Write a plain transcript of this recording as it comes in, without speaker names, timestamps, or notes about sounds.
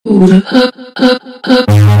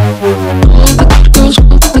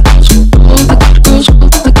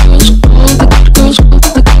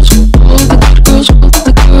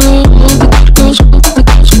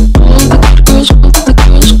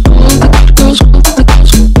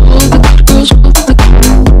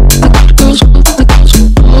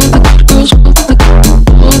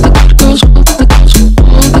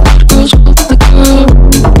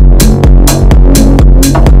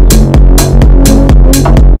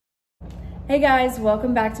Hey guys,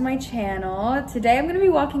 welcome back to my channel. Today I'm going to be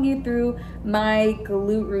walking you through my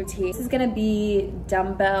glute routine. This is going to be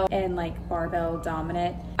dumbbell and like barbell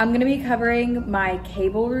dominant. I'm going to be covering my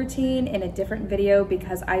cable routine in a different video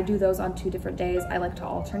because I do those on 2 different days. I like to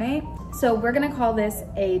alternate. So we're going to call this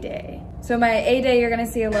A day. So my A day, you're going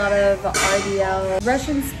to see a lot of RDL,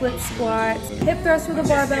 Russian split squats, hip thrust with a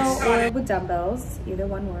barbell or with dumbbells. Either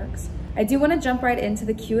one works. I do want to jump right into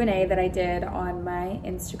the Q&A that I did on my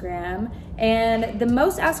Instagram. And the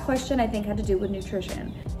most asked question I think had to do with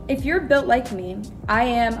nutrition. If you're built like me, I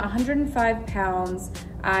am 105 pounds,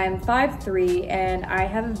 I'm 5'3", and I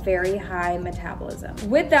have a very high metabolism.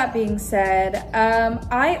 With that being said,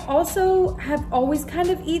 I also have always kind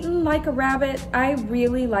of eaten like a rabbit. I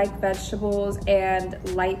really like vegetables and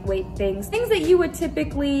lightweight things that you would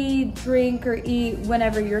typically drink or eat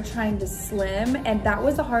whenever you're trying to slim. And that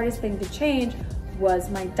was the hardest thing to change, was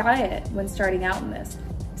my diet when starting out in this.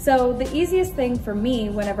 So the easiest thing for me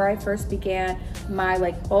whenever I first began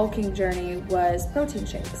my bulking journey was protein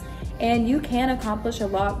shakes. And you can accomplish a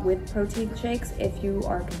lot with protein shakes if you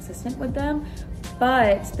are consistent with them.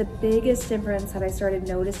 But the biggest difference that I started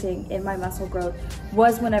noticing in my muscle growth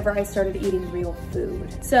was whenever I started eating real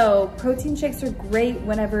food. So protein shakes are great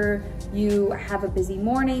whenever you have a busy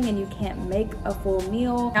morning and you can't make a full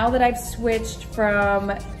meal. Now that I've switched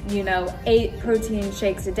from, 8 protein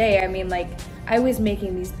shakes a day, I was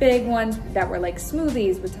making these big ones that were like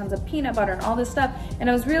smoothies with tons of peanut butter and all this stuff. And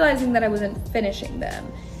I was realizing that I wasn't finishing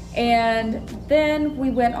them. And then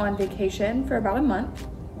we went on vacation for about a month.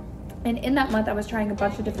 And in that month, I was trying a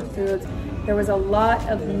bunch of different foods. There was a lot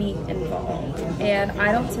of meat involved. And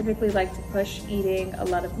I don't typically like to push eating a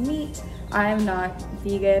lot of meat. I'm not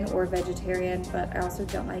vegan or vegetarian, but I also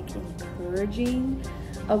don't like encouraging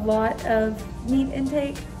a lot of meat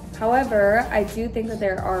intake. However, I do think that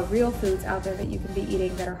there are real foods out there that you can be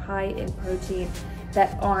eating that are high in protein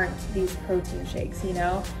that aren't these protein shakes,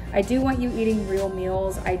 I do want you eating real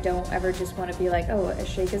meals. I don't ever just want to be like, oh, a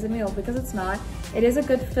shake is a meal, because it's not. It is a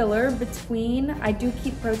good filler between. I do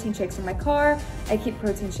keep protein shakes in my car. I keep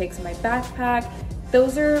protein shakes in my backpack.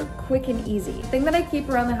 Those are quick and easy. The thing that I keep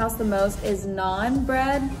around the house the most is naan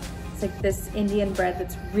bread. It's like this Indian bread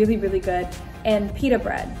that's really, really good, and pita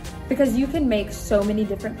bread, because you can make so many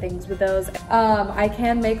different things with those. I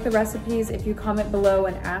can make the recipes. If you comment below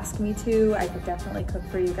and ask me to, I could definitely cook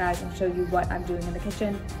for you guys and show you what I'm doing in the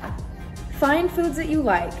kitchen. Find foods that you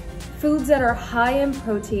like, foods that are high in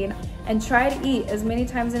protein, and try to eat as many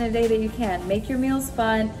times in a day that you can. Make your meals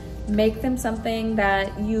fun, make them something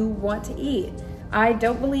that you want to eat. I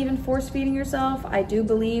don't believe in force feeding yourself. I do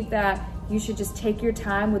believe that you should just take your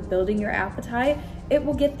time with building your appetite. It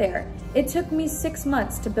will get there. It took me 6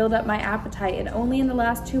 months to build up my appetite, and only in the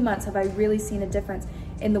last 2 months have I really seen a difference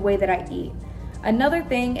in the way that I eat. Another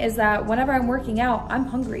thing is that whenever I'm working out, I'm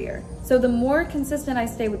hungrier. So the more consistent I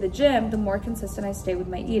stay with the gym, the more consistent I stay with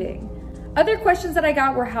my eating. Other questions that I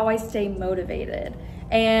got were how I stay motivated.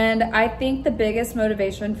 And I think the biggest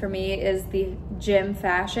motivation for me is the gym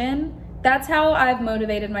fashion. That's how I've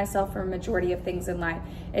motivated myself for a majority of things in life,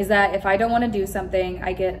 is that if I don't want to do something,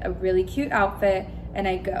 I get a really cute outfit and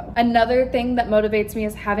I go. Another thing that motivates me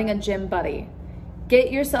is having a gym buddy.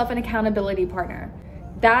 Get yourself an accountability partner.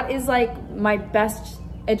 That is like my best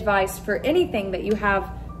advice for anything that you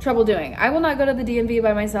have trouble doing. I will not go to the DMV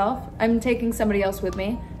by myself. I'm taking somebody else with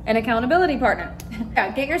me, an accountability partner.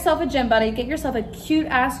 Yeah, get yourself a gym buddy, get yourself a cute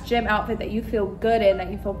ass gym outfit that you feel good in,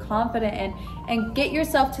 that you feel confident in, and get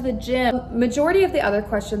yourself to the gym. Majority of the other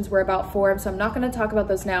questions were about form, so I'm not gonna talk about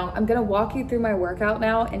those now. I'm gonna walk you through my workout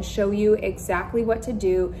now and show you exactly what to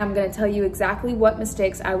do. I'm gonna tell you exactly what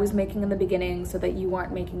mistakes I was making in the beginning so that you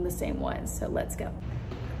aren't making the same ones. So let's go.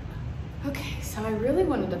 Okay, so I really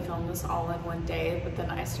wanted to film this all in one day, but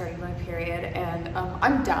then I started my period and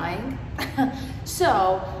I'm dying.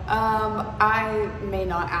 So I may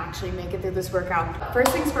not actually make it through this workout.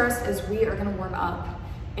 First things first is we are gonna warm up,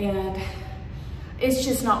 and it's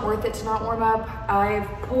just not worth it to not warm up. I've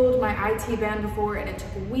pulled my IT band before and it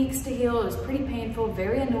took weeks to heal. It was pretty painful,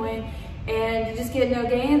 very annoying, and you just get no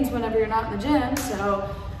gains whenever you're not in the gym. So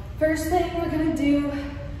first thing we're gonna do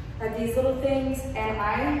are these little things, and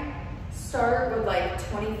I Start with like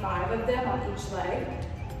 25 of them on each leg.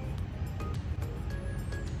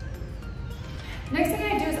 Next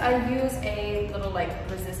thing I do is I use a little like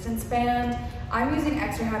resistance band. I'm using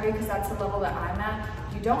extra heavy because that's the level that I'm at.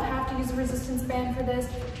 You don't have to use a resistance band for this,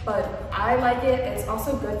 but I like it. It's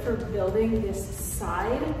also good for building this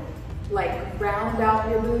side, like round out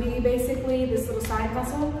your booty basically, this little side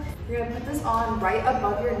muscle. You're gonna put this on right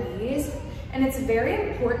above your knees. And it's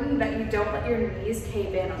very important that you don't let your knees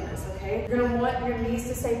cave in on this, okay? You're gonna want your knees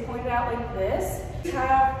to stay pointed out like this.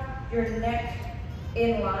 Have your neck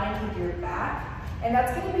in line with your back. And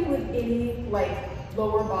that's gonna be with any like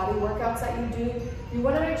lower body workouts that you do. You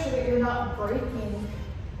wanna make sure that you're not breaking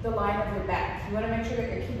the line of your back. You wanna make sure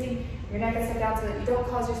that you're keeping your neck upside down so that you don't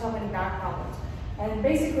cause yourself any back problems. And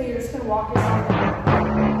basically you're just gonna walk yourself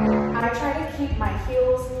down. I try to keep my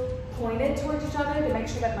heels pointed towards each other to make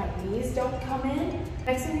sure that my knees don't come in.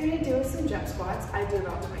 Next thing you're gonna do is some jump squats. I do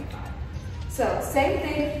about 25. So same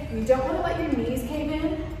thing, you don't wanna let your knees cave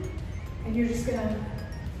in, and you're just gonna,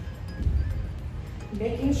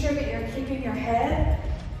 making sure that you're keeping your head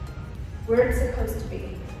where it's supposed to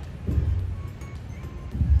be.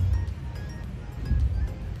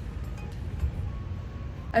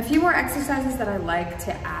 A few more exercises that I like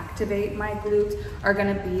to activate my glutes are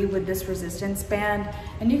gonna be with this resistance band.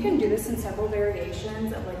 And you can do this in several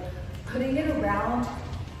variations of like putting it around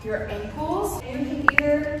your ankles. You can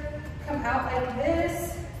either come out like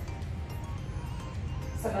this,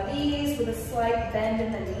 some of these with a slight bend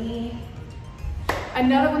in the knee.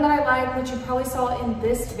 Another one that I like, which you probably saw in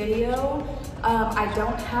this video, I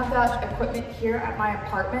don't have that equipment here at my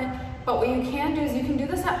apartment, but what you can do is you can do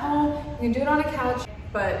this at home, you can do it on a couch,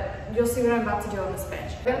 but you'll see what I'm about to do on this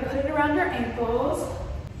bench. You're gonna put it around your ankles,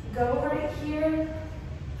 go right here,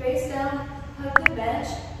 face down, hug the bench,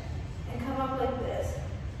 and come up like this.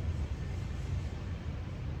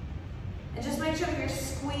 And just make sure that you're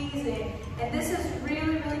squeezing. And this is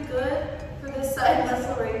really, really good for this side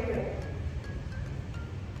muscle right here.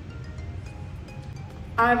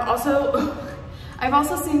 I've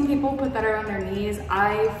also seen people put that around their knees.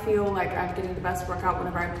 I feel like I'm getting the best workout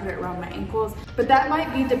whenever I put it around my ankles, but that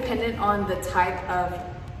might be dependent on the type of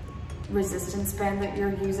resistance band that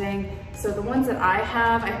you're using. So the ones that I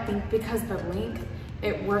have, I think because the length,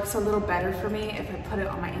 it works a little better for me if I put it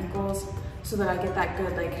on my ankles so that I get that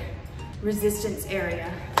good like resistance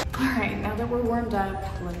area. All right, now that we're warmed up,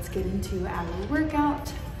 let's get into our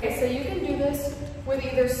workout. Okay, so you can do this with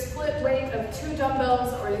either split weight of 2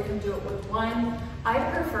 dumbbells or you can do it with 1. I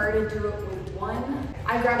prefer to do it with 1.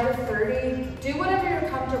 I grab the 30. Do whatever you're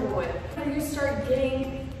comfortable with. When you start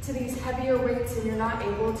getting to these heavier weights and you're not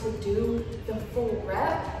able to do the full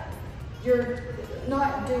rep, you're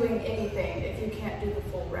not doing anything if you can't do the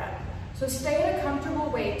full rep. So stay at a comfortable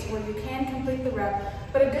weight to where you can complete the rep.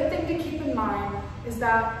 But a good thing to keep in mind is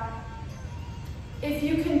that if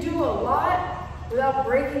you can do a lot without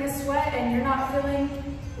breaking a sweat and you're not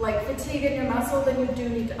feeling like fatigue in your muscle, then you do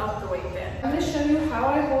need to up the weight then. I'm gonna show you how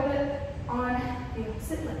I hold it on the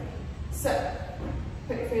opposite leg. So,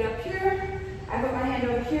 put your feet up here, I put my hand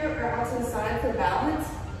over here or out to the side for balance,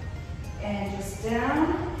 and just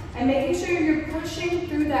down, and making sure you're pushing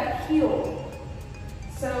through that heel.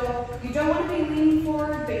 So, you don't wanna be leaning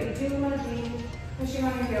forward, but you do wanna be pushing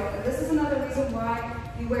on your heel. And this is another reason why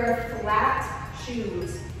you wear flat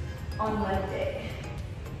shoes on leg day.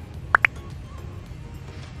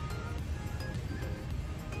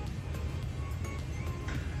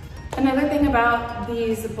 Another thing about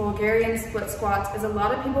these Bulgarian split squats is a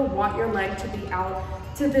lot of people want your leg to be out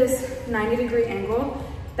to this 90-degree angle.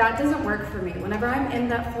 That doesn't work for me. Whenever I'm in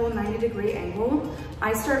that full 90-degree angle,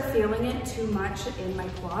 I start feeling it too much in my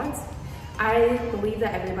quads. I believe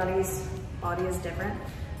that everybody's body is different.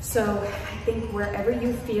 So I think wherever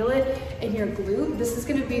you feel it in your glute, this is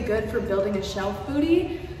gonna be good for building a shelf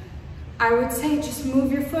booty. I would say just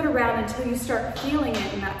move your foot around until you start feeling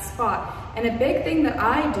it in that spot. And a big thing that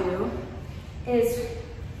I do is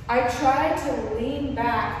I try to lean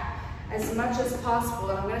back as much as possible.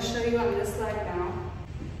 And I'm gonna show you on this leg now.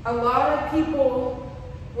 A lot of people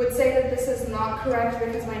would say that this is not correct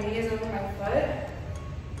because my knee is over my foot,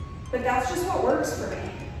 but that's just what works for me.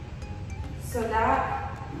 So that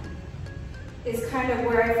is kind of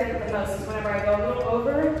where I fit the most, is whenever I go a little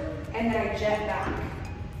over and then I jet back.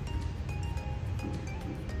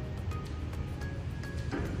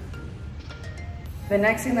 The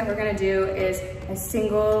next thing that we're gonna do is a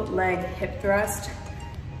single leg hip thrust.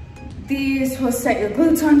 These will set your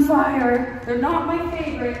glutes on fire. They're not my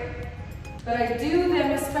favorite, but I do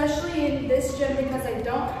them especially in this gym because I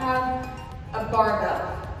don't have a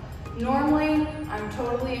barbell. Normally, I'm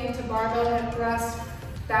totally into barbell hip thrusts.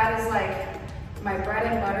 That is like my bread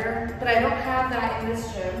and butter, but I don't have that in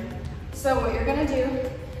this gym. So what you're gonna do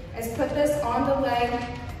is put this on the leg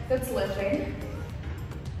that's lifting.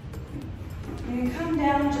 And you come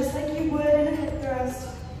down just like you would in a hip thrust.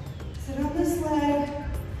 Sit on this leg.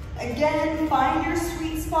 Again, find your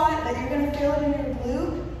sweet spot that you're gonna feel it in your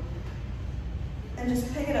glute, and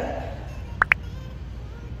just pick it up.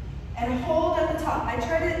 And hold at the top. I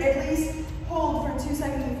try to at least hold for 2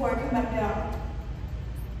 seconds before I come back down.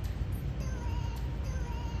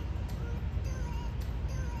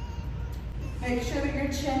 Make sure that your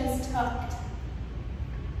chin is tucked.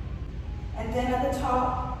 And then at the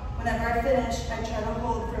top, whenever I finish, I try to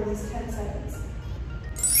hold for at least 10 seconds.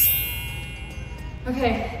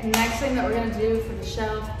 Okay, the next thing that we're gonna do for the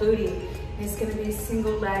shelf booty is gonna be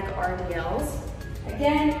single leg RDLs.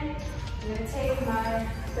 Again, I'm gonna take my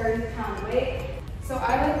 30-pound weight. So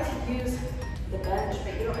I like to use the bench,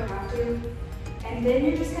 but you don't have to. And then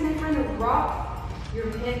you're just gonna kind of rock your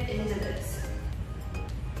hip into this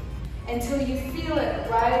until you feel it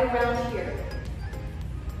right around here.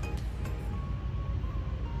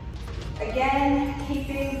 Again,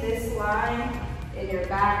 keeping this line in your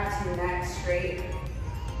back to your neck straight.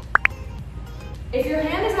 If your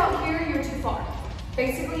hand is out here, you're too far.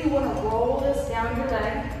 Basically, you want to roll this down your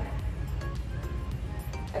leg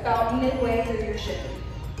about midway through your shin.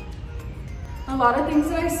 A lot of things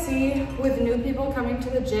that I see with new people coming to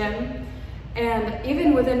the gym, and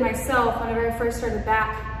even within myself, whenever I first started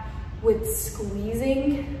back with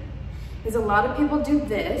squeezing, is a lot of people do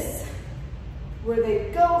this, where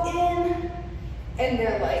they go in and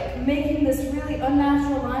they're like making this really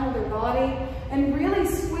unnatural line with their body, and really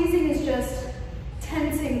squeezing is just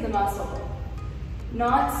tensing the muscle,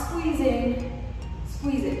 not squeezing,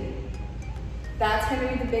 squeezing. That's gonna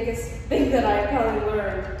be the biggest thing that I probably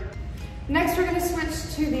learned. Next, we're gonna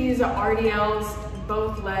switch to these RDLs,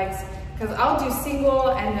 both legs, because I'll do single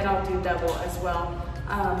and then I'll do double as well.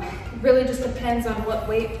 Really just depends on what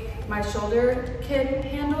weight my shoulder can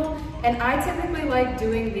handle. And I typically like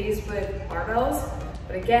doing these with barbells,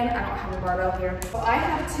 but again, I don't have a barbell here. So I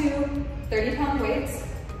have two 30-pound weights.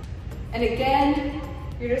 And again,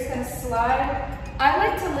 you're just gonna slide. I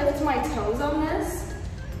like to lift my toes on this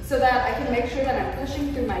so that I can make sure that I'm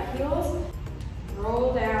pushing through my heels.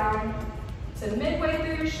 Roll down to midway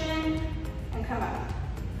through your shin and come up.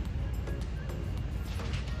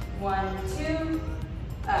 1, 2,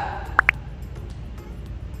 up.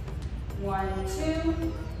 1,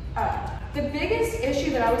 2, up. The biggest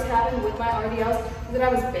issue that I was having with my RDLs is that I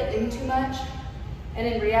was bending too much, and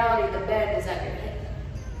in reality, the bend is at your hip.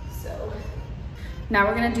 So now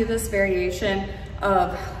we're gonna do this variation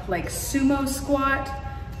of like sumo squat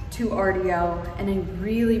to RDL, and I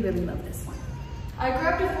really, really love this one. I grew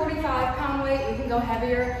up to 45-pound weight. You can go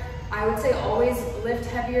heavier. I would say always lift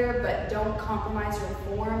heavier, but don't compromise your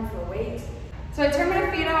form for weight. So I turn my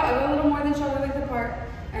feet out, I go a little more than shoulder length apart,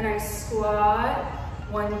 and I squat,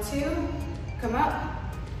 1, 2, come up,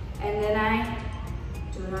 and then I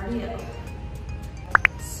do an RDL.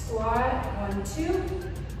 Squat, 1, 2,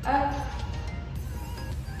 up,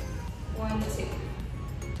 1, 2.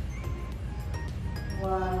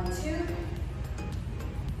 1, 2,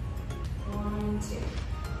 1, 2.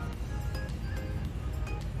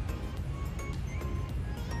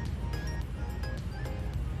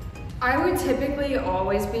 I would typically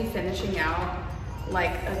always be finishing out like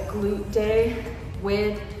a glute day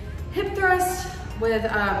with hip thrust with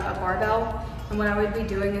a barbell. And what I would be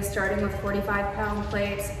doing is starting with 45-pound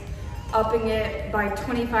plates, upping it by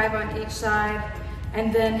 25 on each side,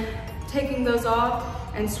 and then taking those off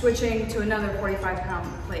and switching to another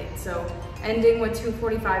 45-pound plate. So ending with 2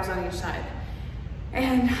 45s on each side.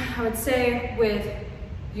 And I would say with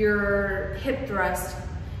your hip thrust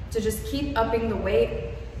to just keep upping the weight.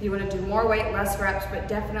 You want to do more weight, less reps, but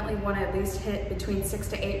definitely want to at least hit between 6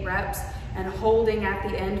 to 8 reps and holding at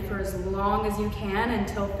the end for as long as you can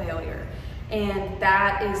until failure. And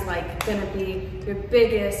that is like gonna be your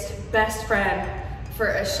biggest, best friend for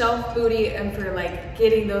a shelf booty and for like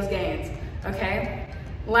getting those gains, okay?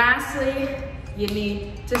 Lastly, you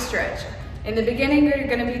need to stretch. In the beginning, you're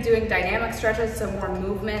gonna be doing dynamic stretches, so more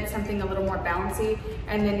movement, something a little more bouncy,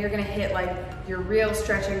 and then you're gonna hit like your real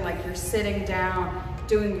stretching, like you're sitting down,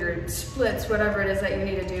 doing your splits, whatever it is that you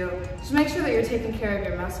need to do. Just make sure that you're taking care of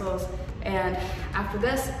your muscles. And after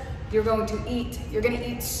this, you're going to eat. You're gonna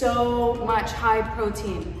eat so much high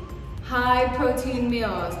protein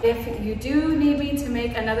meals. If you do need me to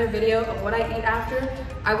make another video of what I eat after,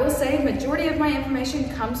 I will say majority of my information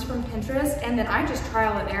comes from Pinterest, and then I just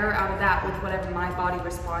trial and error out of that with whatever my body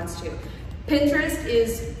responds to. Pinterest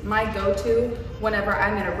is my go-to whenever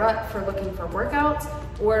I'm in a rut for looking for workouts,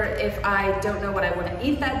 or if I don't know what I want to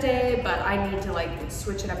eat that day, but I need to like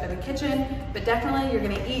switch it up in the kitchen. But definitely you're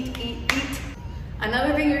gonna eat.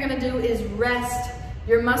 Another thing you're gonna do is rest.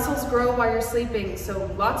 Your muscles grow while you're sleeping, so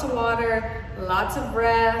lots of water, lots of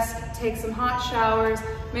rest, take some hot showers,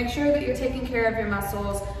 make sure that you're taking care of your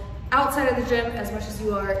muscles outside of the gym as much as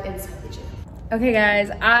you are inside the gym. Okay guys,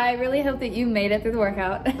 I really hope that you made it through the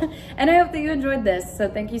workout and I hope that you enjoyed this. So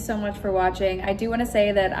thank you so much for watching. I do want to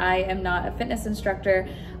say that I am not a fitness instructor.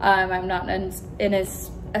 I'm not an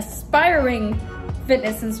aspiring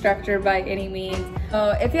fitness instructor by any means.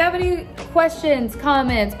 So if you have any questions,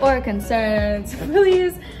 comments, or concerns,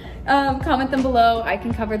 please comment them below. I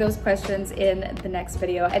can cover those questions in the next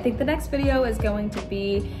video. I think the next video is going to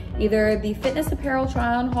be either the fitness apparel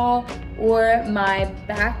try on haul or my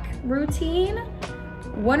back routine.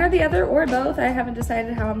 One or the other or both. I haven't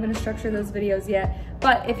decided how I'm going to structure those videos yet.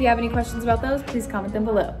 But if you have any questions about those, please comment them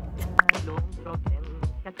below.